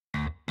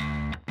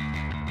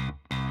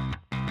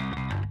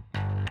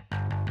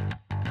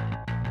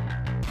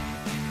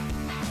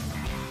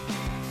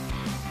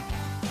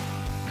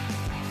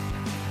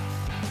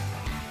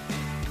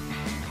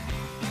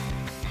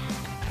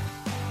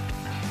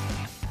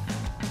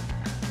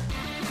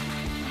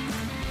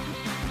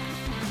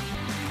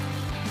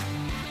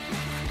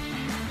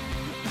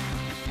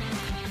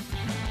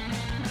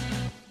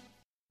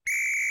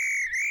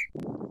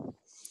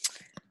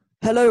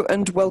Hello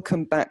and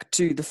welcome back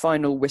to the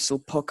Final Whistle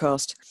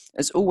podcast.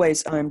 As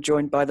always, I am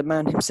joined by the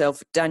man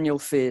himself, Daniel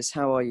Fears.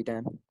 How are you,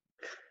 Dan?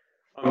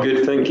 I'm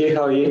good, thank you.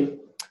 How are you?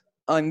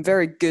 I'm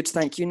very good,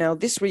 thank you. Now,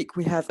 this week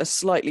we have a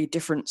slightly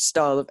different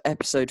style of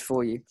episode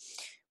for you.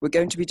 We're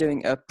going to be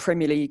doing a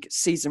Premier League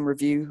season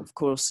review. Of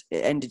course,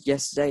 it ended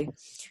yesterday.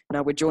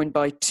 Now, we're joined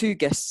by two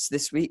guests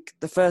this week.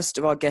 The first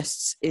of our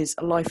guests is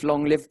a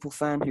lifelong Liverpool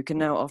fan who can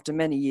now, after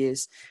many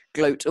years,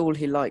 gloat all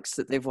he likes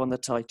that they've won the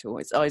title.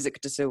 It's Isaac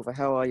de Silva.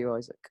 How are you,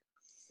 Isaac?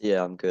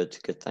 Yeah, I'm good.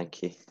 Good,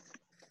 thank you.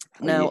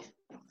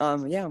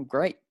 I'm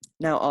great.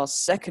 Now, our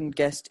second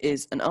guest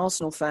is an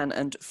Arsenal fan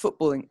and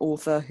footballing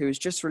author who has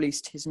just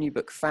released his new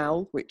book,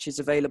 Foul, which is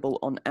available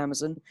on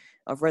Amazon.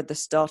 I've read the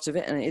start of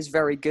it and it is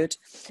very good.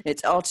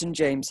 It's Arton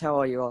James. How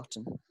are you,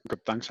 Arton?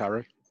 Good, thanks,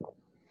 Harry.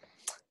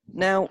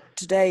 Now,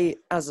 today,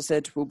 as I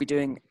said, we'll be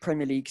doing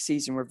Premier League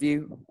season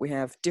review. We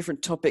have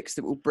different topics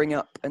that we'll bring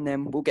up and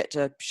then we'll get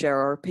to share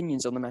our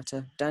opinions on the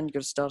matter. Dan, you've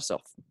got to start us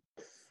off.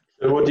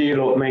 So what do you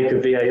lot make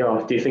of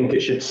VAR? Do you think it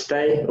should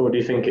stay or do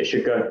you think it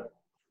should go?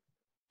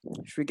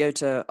 Should we go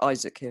to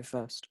Isaac here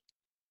first?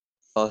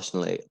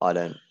 Personally, I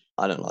don't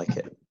like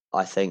it.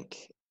 I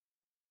think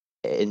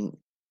it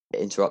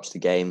interrupts the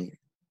game,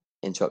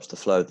 interrupts the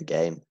flow of the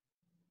game,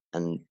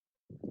 and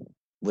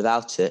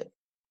without it,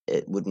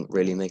 it wouldn't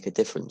really make a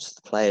difference.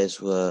 The players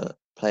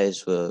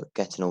were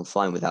getting on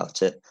fine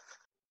without it,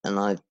 and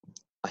I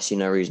see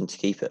no reason to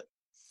keep it.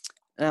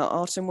 Now,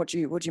 Arton, what do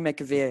you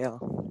make of VAR?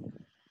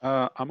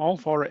 I'm all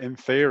for it in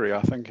theory.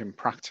 I think in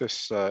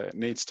practice it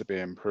needs to be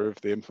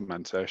improved. The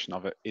implementation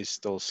of it is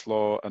still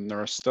slow, and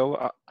there are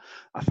still,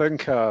 I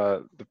think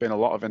there've been a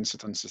lot of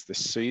incidences this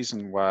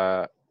season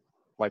where,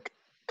 like,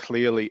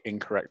 clearly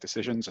incorrect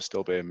decisions are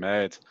still being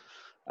made,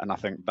 and I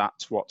think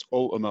that's what's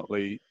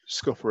ultimately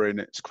scuppering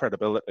its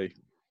credibility.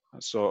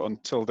 So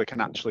until they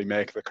can actually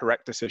make the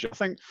correct decision,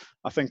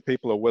 I think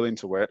people are willing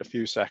to wait a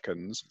few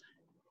seconds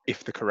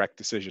if the correct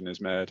decision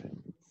is made.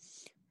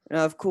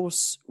 Now, of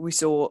course, we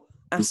saw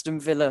Aston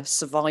Villa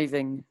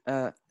surviving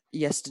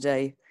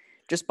yesterday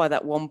just by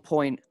that 1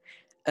 point.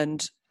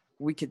 And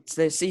we could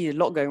see a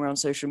lot going around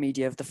social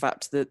media of the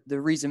fact that the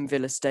reason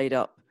Villa stayed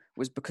up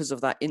was because of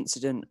that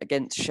incident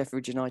against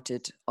Sheffield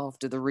United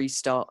after the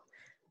restart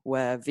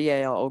where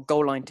VAR or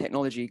goal line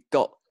technology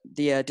got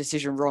the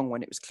decision wrong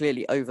when it was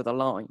clearly over the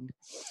line.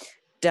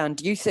 Dan,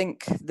 do you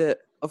think that,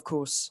 of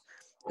course,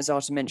 as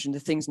Arthur mentioned, the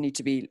things need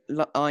to be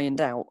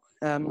ironed out?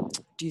 How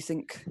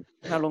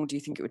long do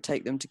you think it would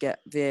take them to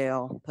get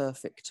VAR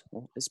perfect,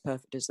 or as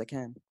perfect as they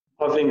can?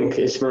 I think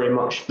it's very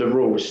much the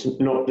rules,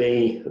 not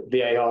the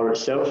VAR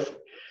itself.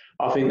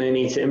 I think they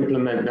need to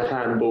implement the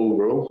handball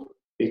rule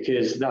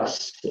because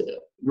that's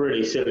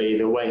really silly,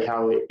 the way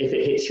how if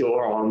it hits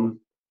your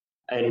arm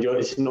and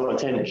it's not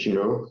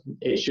intentional,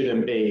 it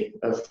shouldn't be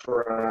a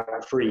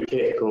free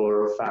kick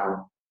or a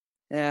foul.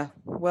 Yeah,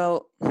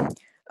 well,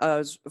 I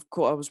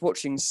was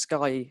watching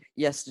Sky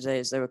yesterday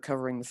as they were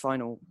covering the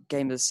final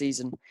game of the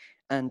season,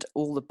 and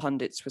all the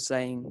pundits were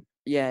saying,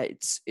 "Yeah,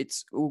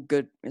 it's all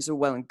good, it's all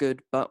well and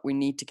good, but we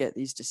need to get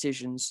these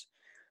decisions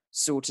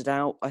sorted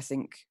out." I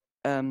think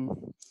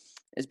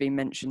has been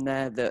mentioned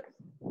there that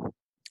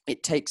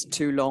it takes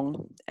too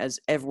long, as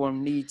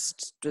everyone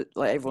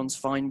everyone's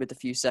fine with a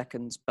few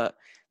seconds, but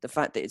the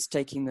fact that it's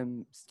taking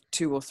them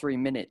 2 or 3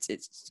 minutes,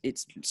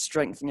 it's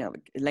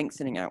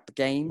lengthening out the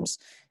games.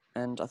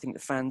 And I think the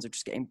fans are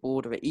just getting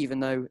bored of it, even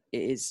though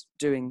it is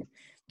doing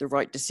the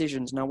right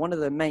decisions. Now, one of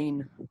the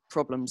main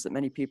problems that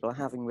many people are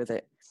having with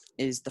it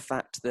is the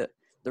fact that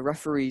the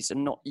referees are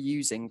not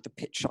using the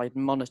pitch-side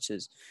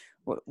monitors.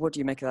 What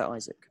do you make of that,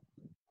 Isaac?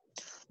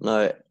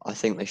 No, I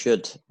think they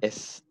should.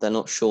 If they're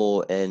not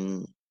sure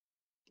in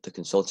the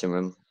consulting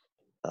room,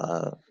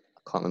 I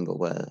can't remember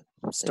where.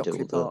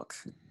 Stockley Park.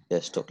 Yeah,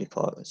 Stockley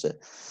Park, that's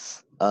it.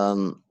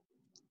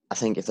 I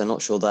think if they're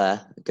not sure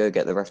there, go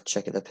get the ref to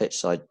check at the pitch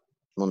side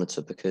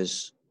monitor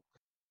because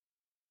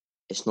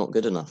it's not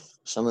good enough.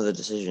 Some of the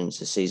decisions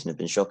this season have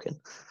been shocking.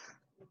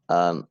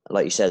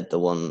 Like you said, the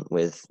one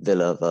with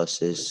Villa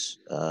versus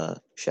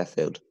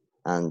Sheffield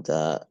and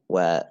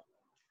where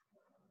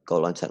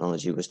goal line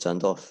technology was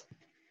turned off.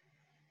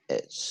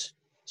 It's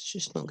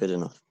just not good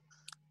enough.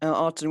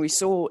 Arton, we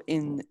saw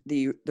in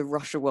the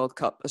Russia World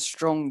Cup a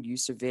strong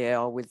use of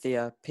VAR with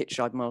the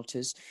pitch-side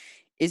monitors.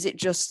 Is it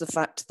just the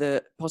fact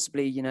that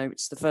possibly,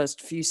 it's the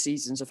first few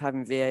seasons of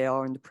having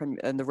VAR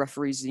and the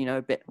referees,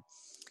 a bit,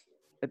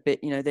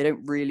 they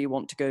don't really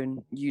want to go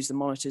and use the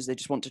monitors. They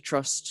just want to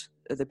trust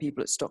the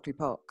people at Stockley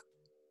Park?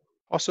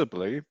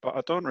 Possibly, but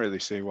I don't really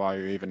see why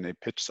you even need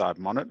pitch-side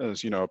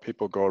monitors.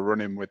 People go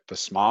running with the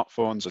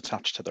smartphones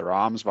attached to their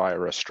arms via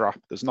a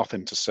strap. There's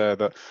nothing to say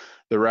that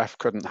the ref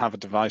couldn't have a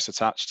device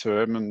attached to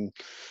him and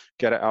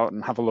get it out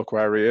and have a look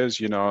where he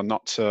is,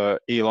 not to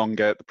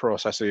elongate the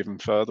process even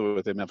further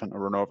with him having to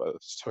run over the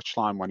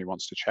touchline when he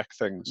wants to check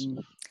things.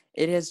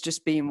 It has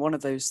just been one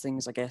of those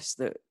things, I guess,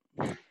 that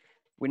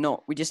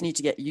we just need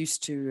to get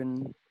used to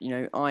and,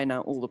 iron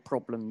out all the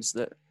problems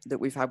that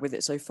we've had with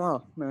it so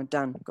far.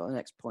 Dan, got the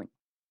next point.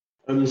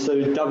 So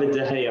David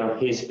De Gea,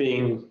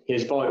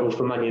 he's vital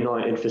for Man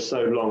United for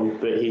so long,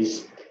 but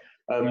he's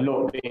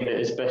not been at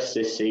his best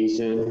this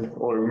season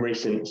or in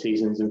recent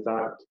seasons. In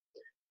fact,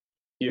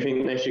 do you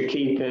think they should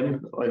keep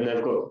him? And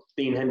they've got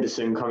Dean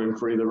Henderson coming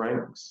through the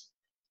ranks.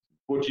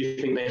 What do you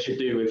think they should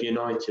do with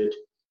United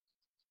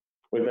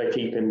with their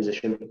keeping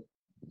position?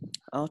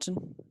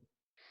 Arton?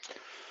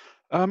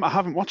 I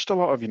haven't watched a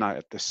lot of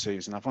United this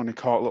season. I've only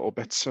caught little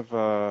bits of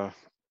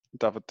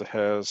David De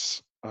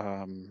Gea's.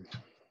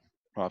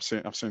 Well,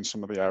 I've seen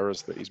some of the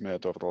errors that he's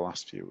made over the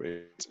last few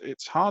weeks.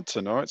 It's hard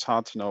to know. It's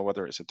hard to know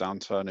whether it's a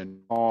downturn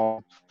in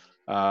form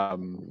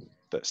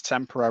that's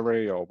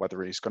temporary or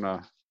whether he's going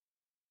to.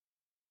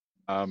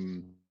 I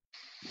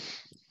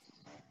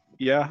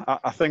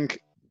think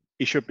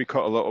he should be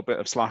cut a little bit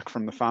of slack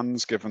from the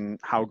fans, given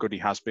how good he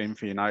has been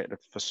for United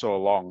for so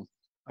long.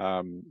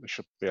 There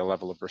should be a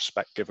level of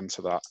respect given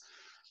to that.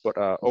 But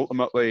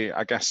ultimately,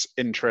 I guess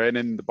in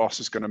training, the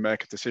boss is going to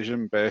make a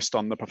decision based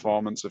on the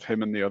performance of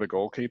him and the other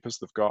goalkeepers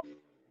they've got.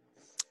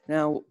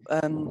 Now,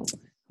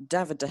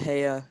 David De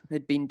Gea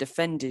had been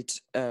defended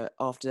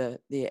after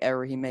the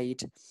error he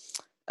made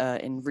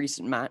in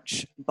recent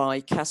match by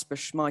Kasper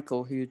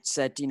Schmeichel, who'd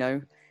said,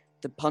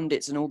 the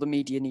pundits and all the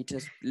media need to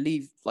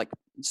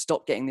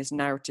stop getting this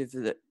narrative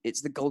that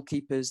it's the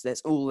goalkeepers,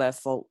 that's all their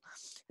fault,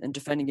 and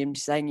defending him,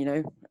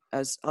 saying,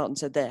 as Arton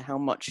said there, how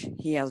much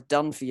he has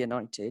done for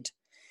United.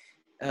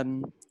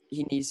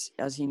 He needs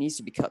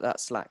to be cut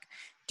that slack.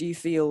 Do you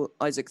feel,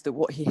 Isaac, that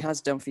what he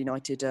has done for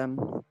United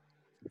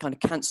kind of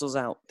cancels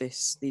out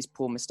these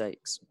poor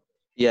mistakes?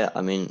 Yeah,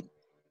 I mean,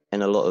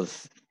 in a lot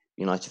of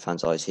United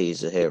fans' eyes,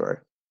 he's a hero.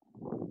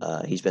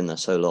 He's been there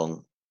so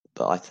long,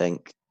 but I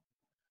think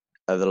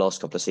over the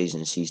last couple of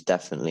seasons, he's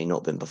definitely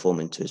not been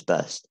performing to his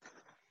best.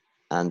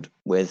 And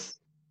with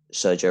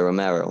Sergio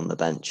Romero on the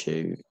bench,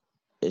 who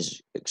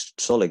is a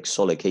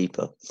solid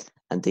keeper,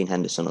 and Dean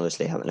Henderson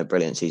obviously having a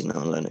brilliant season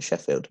on loan at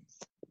Sheffield,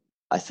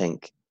 I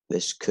think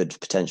this could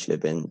potentially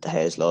have been De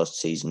Gea's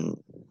last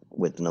season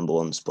with the number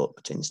one spot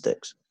between the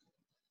sticks.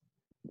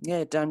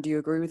 Yeah, Dan, do you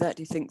agree with that?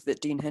 Do you think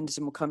that Dean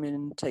Henderson will come in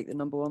and take the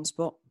number one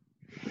spot?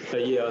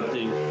 Yeah, I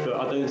do,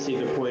 but I don't see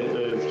the point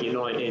of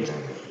United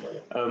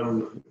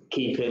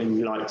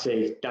keeping,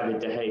 say, David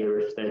De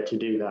Gea if they're to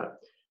do that.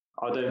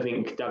 I don't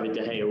think David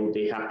De Gea will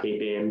be happy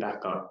being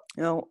back up.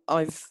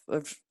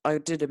 I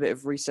did a bit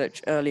of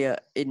research earlier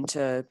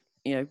into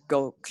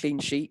goal, clean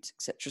sheets,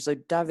 etc. So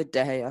David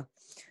De Gea,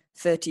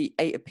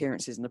 38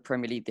 appearances in the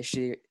Premier League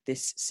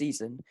this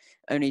season,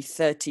 only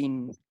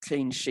 13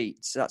 clean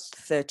sheets. So that's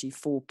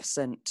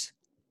 34%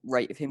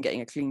 rate of him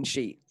getting a clean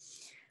sheet.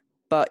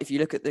 But if you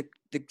look at the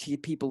key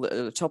people that are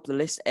at the top of the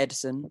list,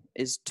 Ederson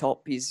is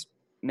top. He's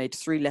made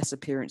 3 less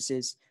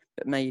appearances,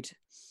 but made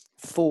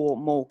 4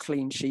 more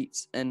clean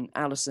sheets. And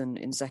Alisson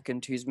in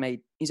second, he's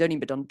only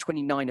done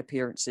 29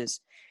 appearances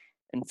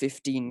and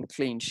 15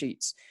 clean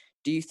sheets.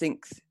 Do you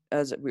think,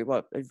 as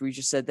we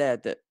just said there,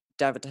 that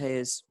David De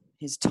Gea's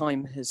his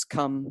time has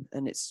come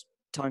and it's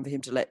time for him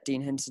to let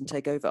Dean Henderson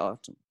take over,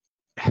 Arton?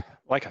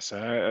 Like I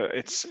say,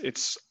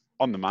 it's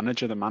on the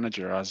manager. The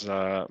manager has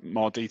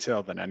more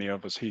detail than any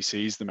of us. He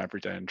sees them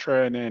every day in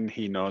training.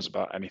 He knows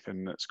about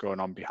anything that's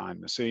going on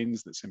behind the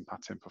scenes that's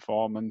impacting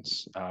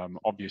performance.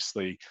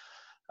 Obviously,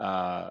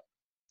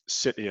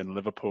 City and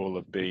Liverpool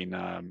have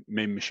been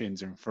mean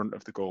machines in front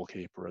of the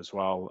goalkeeper as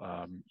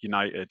well.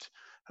 United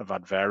have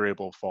had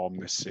variable form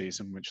this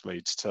season, which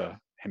leads to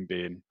him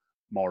being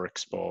more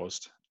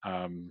exposed.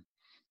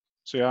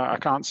 So yeah, I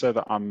can't say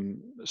that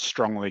I'm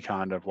strongly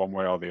kind of one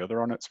way or the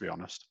other on it, to be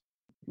honest.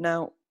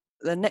 Now,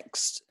 the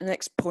next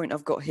point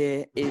I've got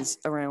here is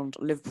around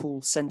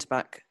Liverpool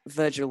centre-back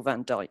Virgil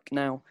van Dijk.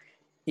 Now,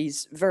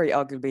 he's very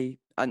arguably,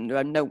 and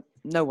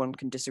no one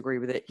can disagree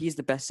with it, he's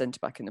the best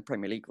centre-back in the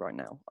Premier League right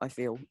now, I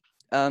feel.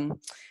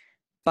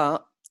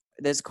 But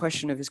there's a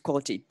question of his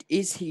quality.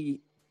 Is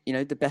he,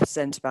 the best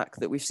centre-back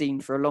that we've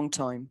seen for a long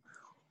time?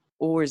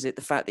 Or is it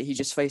the fact that he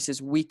just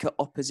faces weaker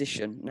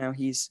opposition? Now,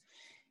 he's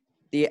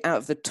out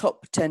of the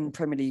top 10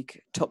 Premier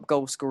League top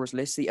goal scorers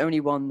list, the only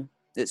one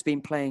that's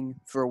been playing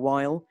for a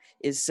while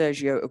is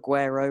Sergio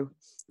Aguero.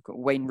 We've got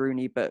Wayne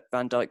Rooney, but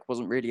Van Dijk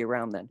wasn't really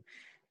around then.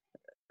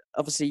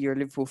 Obviously, you're a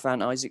Liverpool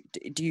fan, Isaac.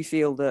 Do you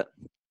feel that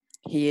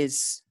he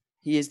is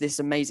this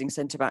amazing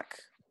centre-back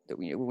that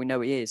we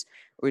know he is?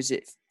 Or is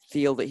it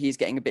feel that he's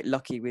getting a bit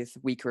lucky with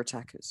weaker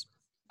attackers?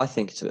 I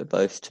think it's a bit of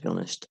both, to be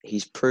honest.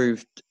 He's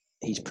proved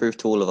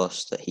to all of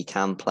us that he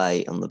can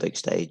play on the big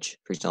stage.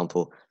 For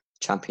example,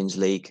 Champions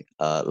League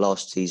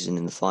last season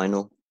in the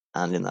final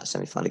and in that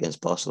semi-final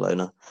against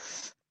Barcelona.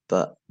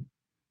 But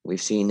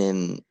we've seen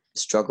him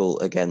struggle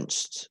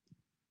against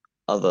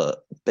other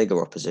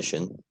bigger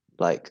opposition,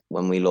 like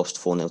when we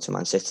lost 4-0 to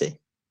Man City.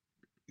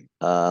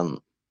 But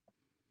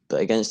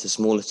against the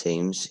smaller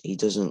teams, he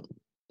doesn't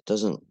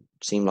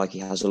seem like he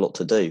has a lot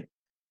to do.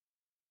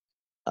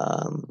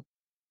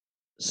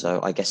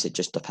 So I guess it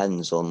just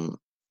depends on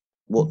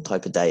what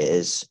type of day it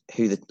is,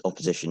 who the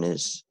opposition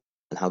is,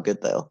 and how good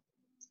they are.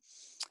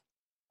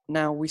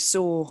 Now, we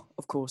saw,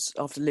 of course,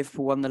 after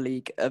Liverpool won the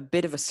league, a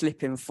bit of a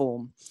slip in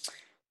form.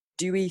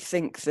 do we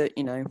think that,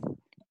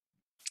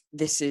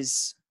 this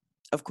is,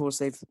 of course,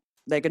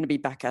 they're going to be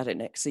back at it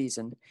next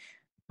season,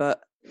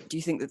 but do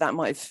you think that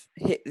might have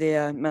hit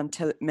the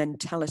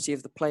mentality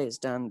of the players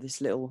down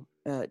this little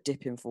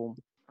dip in form?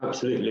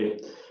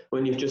 Absolutely.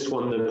 When you've just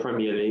won the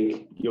Premier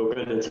League, you're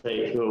going to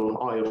take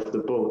your eye off the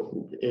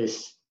ball.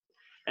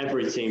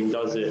 Every team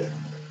does it.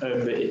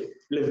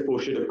 Liverpool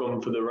should have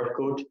gone for the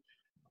record.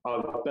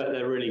 I bet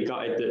they're really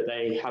gutted that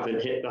they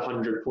haven't hit the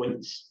 100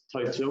 points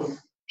total,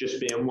 just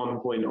being 1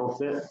 point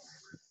off it.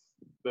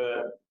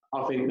 But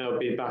I think they'll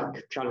be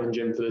back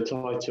challenging for the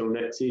title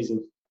next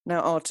season.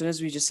 Now, Arton,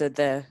 as we just said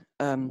there,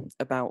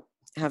 about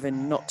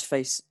having not to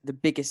face the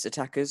biggest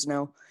attackers.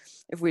 Now,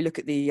 if we look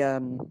at the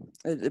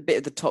bit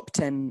of the top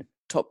 10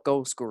 top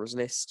goal scorers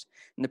list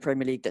in the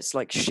Premier League, that's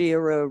like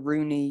Shearer,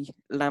 Rooney,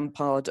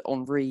 Lampard,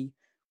 Henry,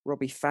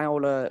 Robbie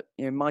Fowler,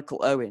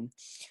 Michael Owen.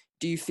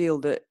 Do you feel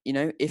that,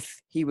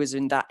 if he was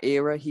in that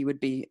era, he would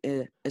be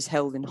as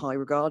held in high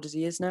regard as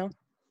he is now?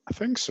 I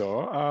think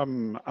so.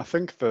 I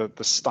think the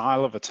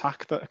style of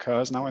attack that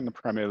occurs now in the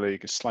Premier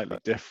League is slightly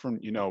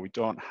different. We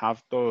don't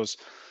have those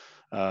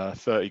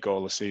 30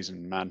 goal a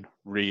season men,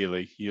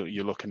 really.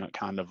 You're looking at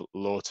kind of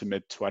low to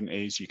mid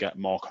 20s. You get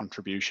more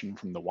contribution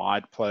from the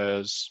wide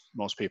players.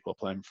 Most people are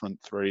playing front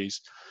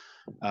threes.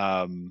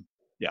 I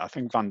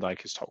think Van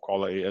Dijk is top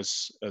quality.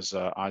 As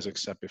Isaac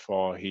said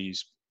before,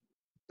 he's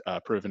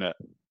proven it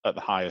at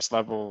the highest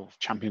level,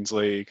 Champions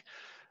League.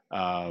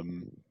 I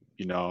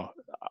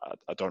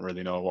don't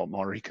really know what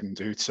more he can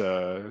do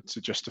to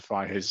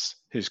justify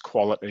his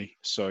quality.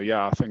 So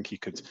yeah, I think he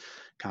could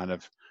kind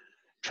of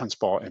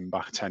transport him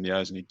back 10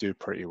 years and he'd do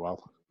pretty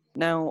well.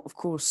 Now, of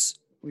course,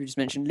 we just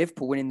mentioned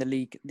Liverpool winning the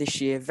league this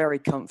year very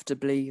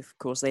comfortably. Of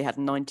course, they had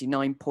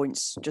 99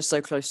 points, just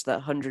so close to that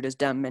 100 as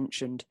Dan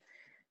mentioned,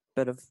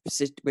 but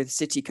with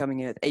City coming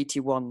in at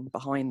 81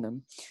 behind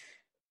them.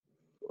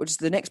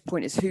 The next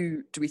point is,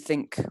 who do we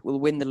think will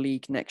win the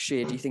league next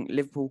year? Do you think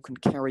Liverpool can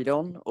carry it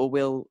on, or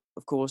will,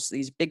 of course,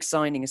 these big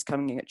signings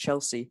coming in at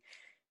Chelsea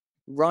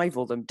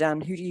rival them? Dan,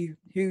 who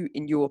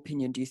in your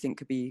opinion do you think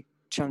could be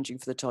challenging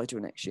for the title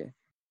next year?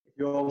 If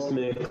you asked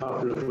me a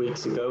couple of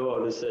weeks ago,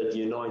 I'd have said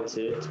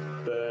United,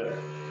 but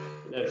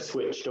they've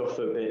switched off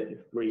a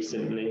bit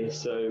recently,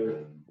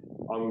 so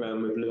I'm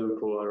going with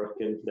Liverpool. I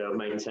reckon they'll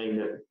maintain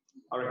it.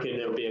 I reckon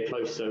there'll be a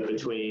close-up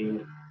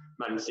between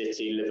Man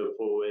City,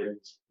 Liverpool,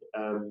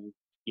 and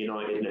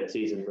United next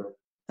season.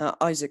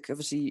 Isaac,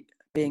 obviously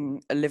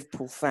being a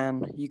Liverpool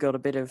fan, you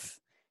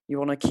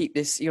want to keep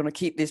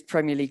this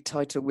Premier League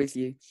title with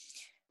you.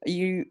 Are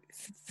you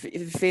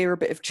fear a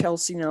bit of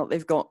Chelsea now?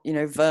 They've got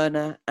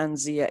Werner and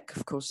Ziyech.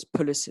 Of course,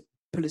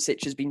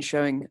 Pulisic has been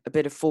showing a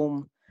bit of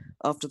form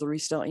after the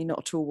restart. Are you not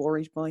at all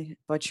worried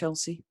by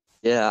Chelsea?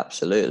 Yeah,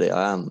 absolutely.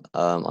 I am.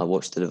 I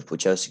watched the Liverpool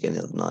Chelsea game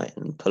the other night,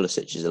 and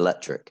Pulisic is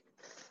electric.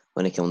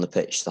 When he came on the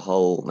pitch, the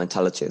whole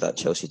mentality of that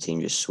Chelsea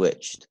team just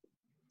switched.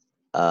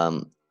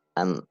 And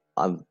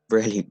I'm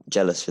really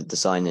jealous with the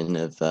signing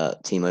of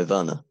Timo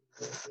Werner.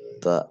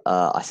 But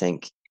I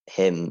think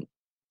him,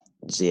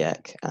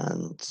 Ziyech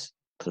and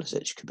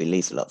Pulisic could be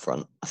lethal up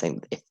front. I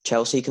think if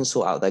Chelsea can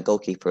sort out their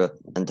goalkeeper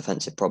and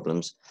defensive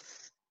problems,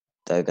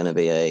 they're going to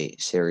be a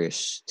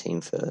serious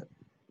team for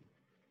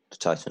the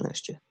title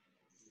next year.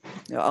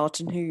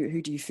 Arton,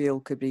 who do you feel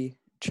could be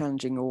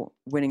challenging or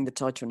winning the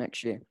title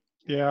next year?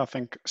 Yeah, I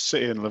think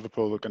City and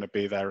Liverpool are going to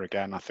be there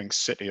again. I think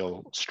City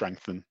will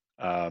strengthen.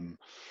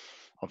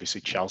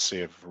 Obviously,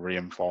 Chelsea have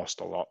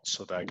reinforced a lot,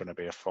 so they're going to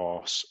be a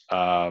force.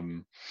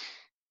 Man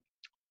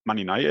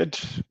United,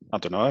 I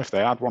don't know if they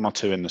had one or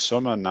two in the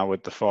summer. Now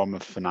with the form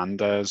of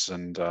Fernandes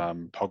and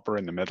Pogba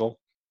in the middle,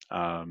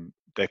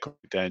 they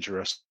could be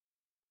dangerous.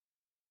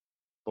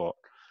 But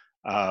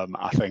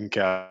I think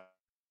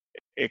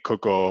it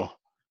could go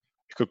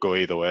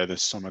either way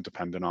this summer,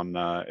 depending on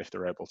if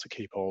they're able to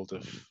keep hold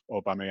of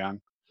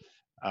Aubameyang.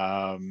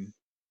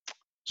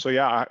 So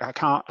yeah,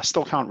 I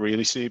still can't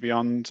really see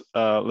beyond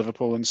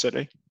Liverpool and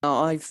City.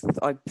 I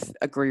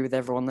agree with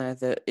everyone there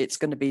that it's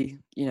going to be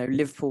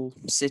Liverpool,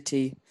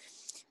 City.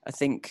 I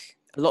think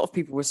a lot of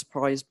people were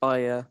surprised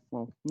by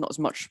not as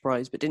much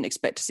surprised, but didn't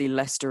expect to see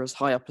Leicester as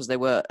high up as they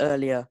were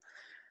earlier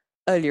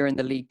in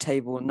the league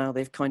table, and now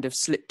they've kind of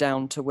slipped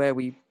down to where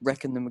we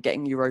reckon them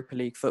getting Europa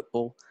League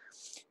football.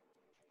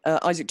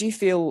 Isaac, do you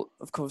feel,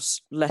 of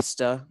course,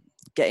 Leicester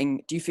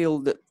do you feel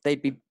that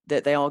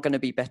they are going to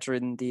be better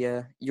in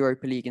the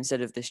Europa League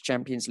instead of this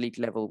Champions League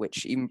level,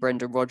 which even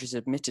Brendan Rodgers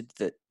admitted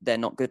that they're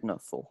not good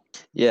enough for?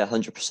 Yeah,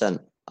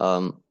 100%.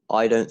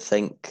 I don't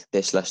think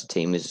this Leicester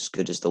team is as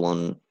good as the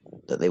one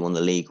that they won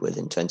the league with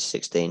in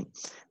 2016,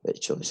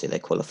 which obviously they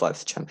qualified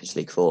for the Champions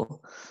League for.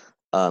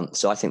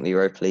 So I think the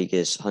Europa League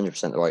is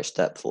 100% the right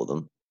step for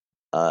them.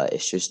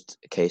 It's just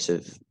a case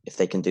of if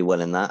they can do well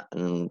in that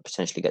and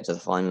potentially get to the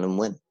final and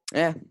win.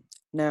 Yeah.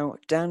 Now,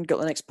 Dan, got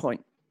the next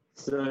point.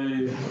 So,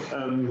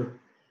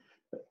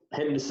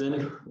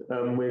 Henderson,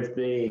 with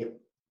the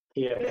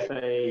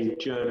PFA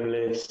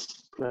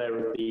Journalist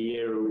Player of the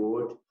Year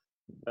award,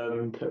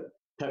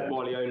 Pep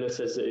Guardiola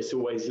says that it's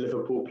always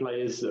Liverpool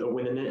players that are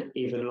winning it,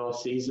 even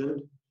last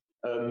season.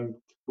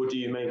 What do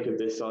you make of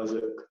this,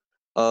 Isaac?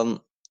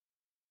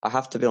 I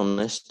have to be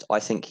honest. I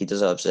think he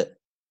deserves it.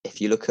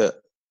 If you look at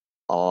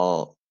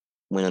our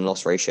win and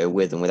loss ratio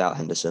with and without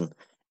Henderson,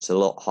 it's a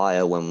lot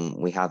higher when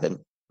we have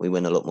him. We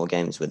win a lot more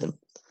games with him.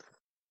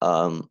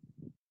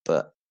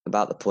 But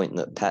about the point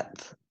that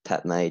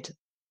Pep made,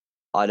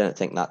 I don't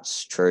think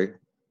that's true.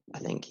 I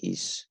think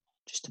he's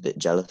just a bit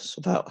jealous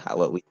about how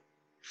well we.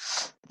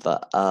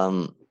 But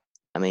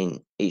I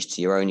mean, each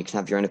to your own. You can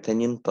have your own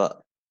opinion,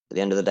 but at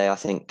the end of the day, I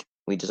think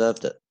we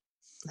deserved it.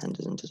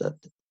 Henderson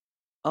deserved it.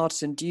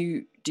 Arton, do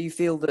you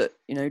feel that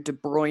De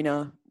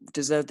Bruyne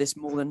deserved this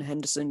more than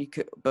Henderson?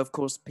 But of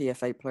course,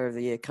 PFA Player of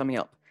the Year coming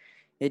up.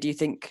 Do you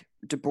think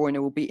De Bruyne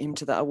will beat him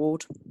to that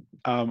award?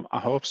 I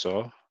hope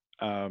so.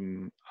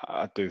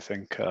 I do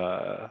think.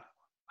 I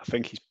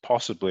think he's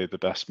possibly the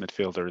best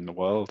midfielder in the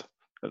world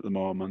at the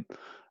moment.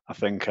 I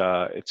think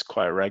it's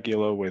quite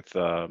regular with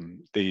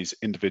these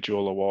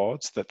individual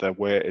awards that they're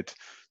weighted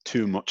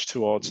too much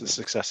towards the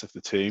success of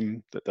the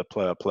team that the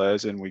player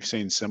plays in. We've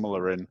seen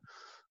similar in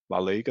La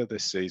Liga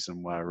this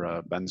season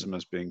where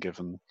Benzema's been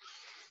given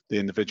the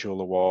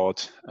individual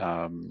award.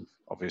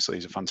 Obviously,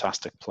 he's a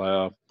fantastic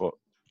player, but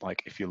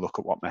like if you look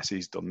at what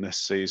Messi's done this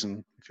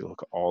season, if you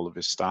look at all of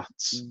his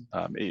stats,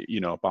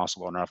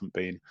 Barcelona haven't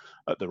been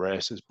at the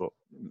races, but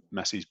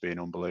Messi's been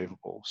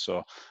unbelievable.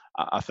 So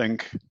I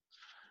think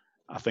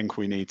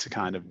we need to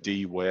kind of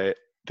de-weight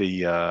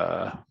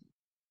the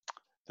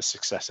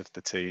success of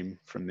the team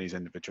from these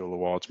individual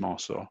awards more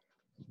so.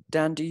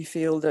 Dan, do you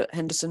feel that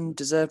Henderson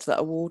deserved that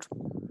award?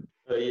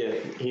 Yeah,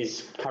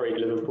 he's carried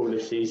Liverpool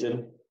this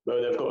season.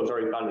 Well, they've got a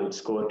very balanced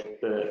squad,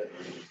 but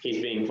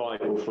he's been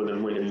vital for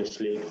them winning this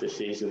league this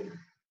season.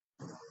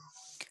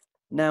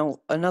 Now,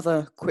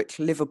 another quick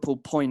Liverpool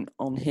point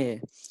on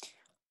here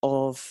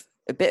of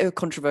a bit of a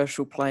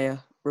controversial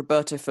player,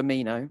 Roberto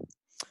Firmino.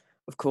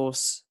 Of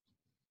course,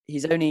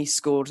 he's only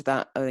scored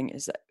that, I think,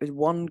 is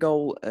one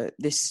goal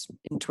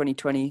in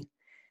 2020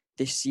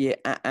 this year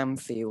at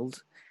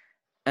Anfield,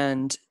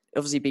 and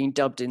obviously being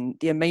dubbed in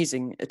the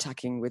amazing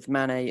attacking with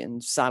Mane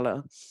and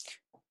Salah.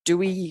 Do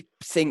we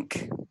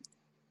think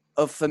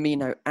of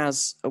Firmino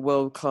as a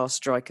world-class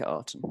striker,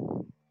 Arton?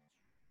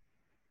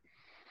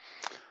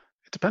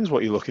 It depends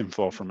what you're looking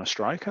for from a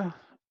striker.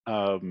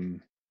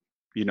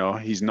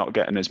 He's not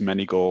getting as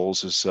many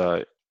goals as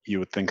you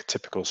would think a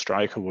typical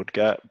striker would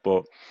get,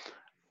 but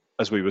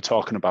as we were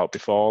talking about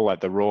before,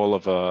 like the role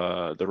of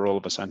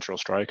a central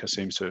striker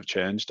seems to have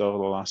changed over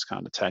the last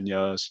kind of 10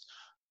 years.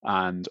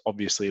 And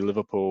obviously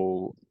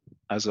Liverpool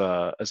as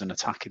an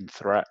attacking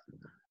threat,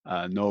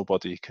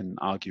 nobody can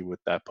argue with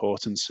their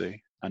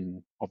potency.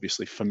 And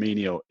obviously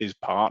Firmino is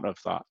part of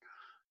that.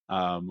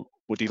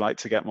 Would he like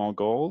to get more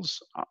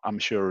goals? I'm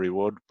sure he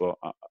would, but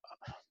I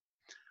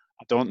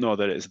don't know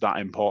that it's that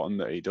important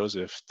that he does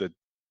if they're,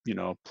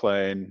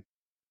 playing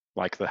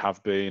like they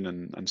have been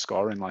and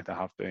scoring like they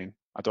have been.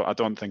 I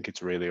don't think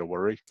it's really a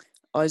worry.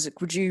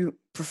 Isaac, would you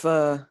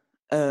prefer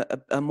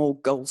a more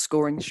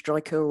goal-scoring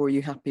striker, or are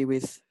you happy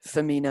with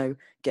Firmino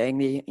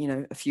getting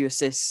a few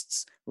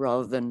assists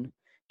rather than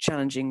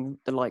challenging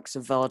the likes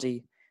of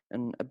Vardy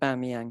and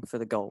Aubameyang for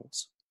the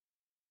goals?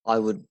 I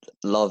would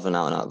love an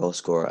out-and-out goal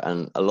scorer,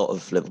 and a lot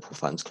of Liverpool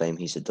fans claim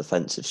he's a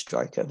defensive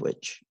striker,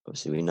 which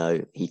obviously we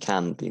know he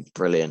can be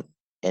brilliant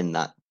in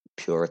that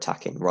pure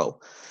attacking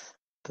role.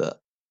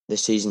 But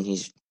this season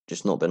he's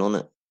just not been on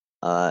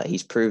it.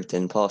 He's proved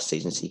in past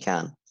seasons he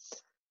can,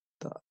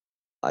 but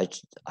I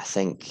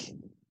think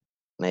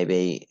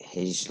maybe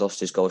he's lost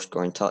his goal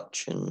scoring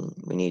touch, and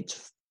we need to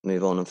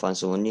move on and find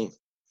someone new.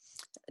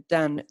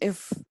 Dan,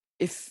 if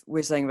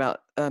we're saying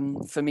about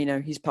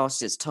Firmino, he's past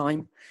his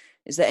time.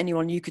 Is there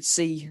anyone you could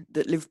see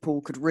that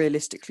Liverpool could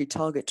realistically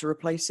target to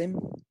replace him?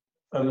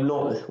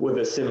 Not with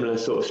a similar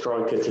sort of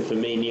striker to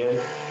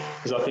Firmino,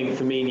 because I think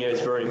Firmino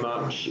is very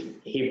much,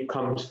 he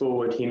comes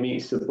forward, he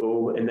meets the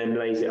ball and then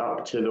lays it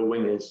up to the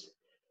wingers.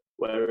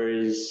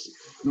 Whereas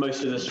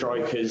most of the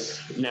strikers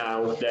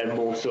now, they're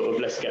more sort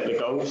of, let's get the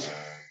goals.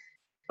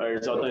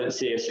 Whereas I don't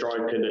see a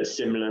striker that's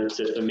similar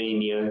to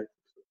Firmino,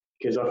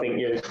 because I think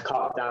you'd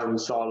cut down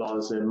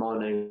Salah's and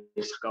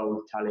Mane's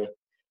goal tally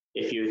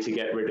if you were to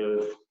get rid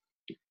of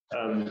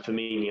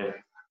Firmino.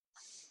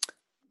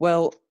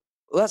 Well,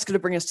 that's going to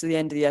bring us to the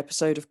end of the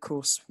episode, of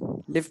course.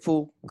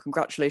 Liverpool,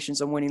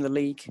 congratulations on winning the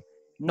league.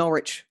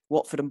 Norwich,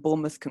 Watford and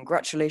Bournemouth,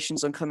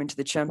 congratulations on coming to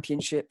the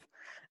Championship.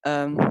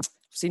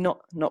 Obviously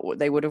not what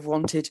they would have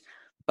wanted,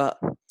 but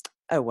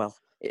oh well.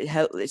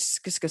 It's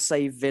just going to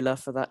save Villa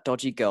for that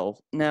dodgy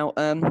goal. Now,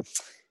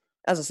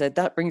 as I said,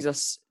 that brings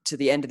us to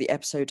the end of the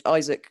episode.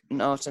 Isaac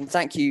and Arton,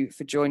 thank you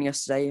for joining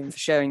us today and for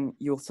sharing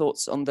your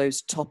thoughts on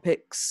those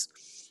topics.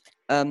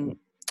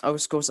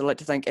 Of course, I'd like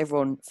to thank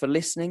everyone for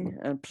listening,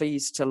 and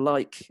please to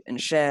like and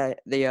share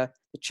the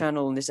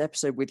channel and this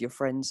episode with your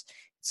friends.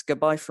 It's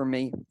goodbye from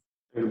me.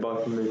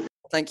 Goodbye from me.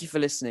 Thank you for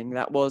listening.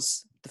 That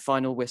was The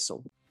Final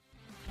Whistle.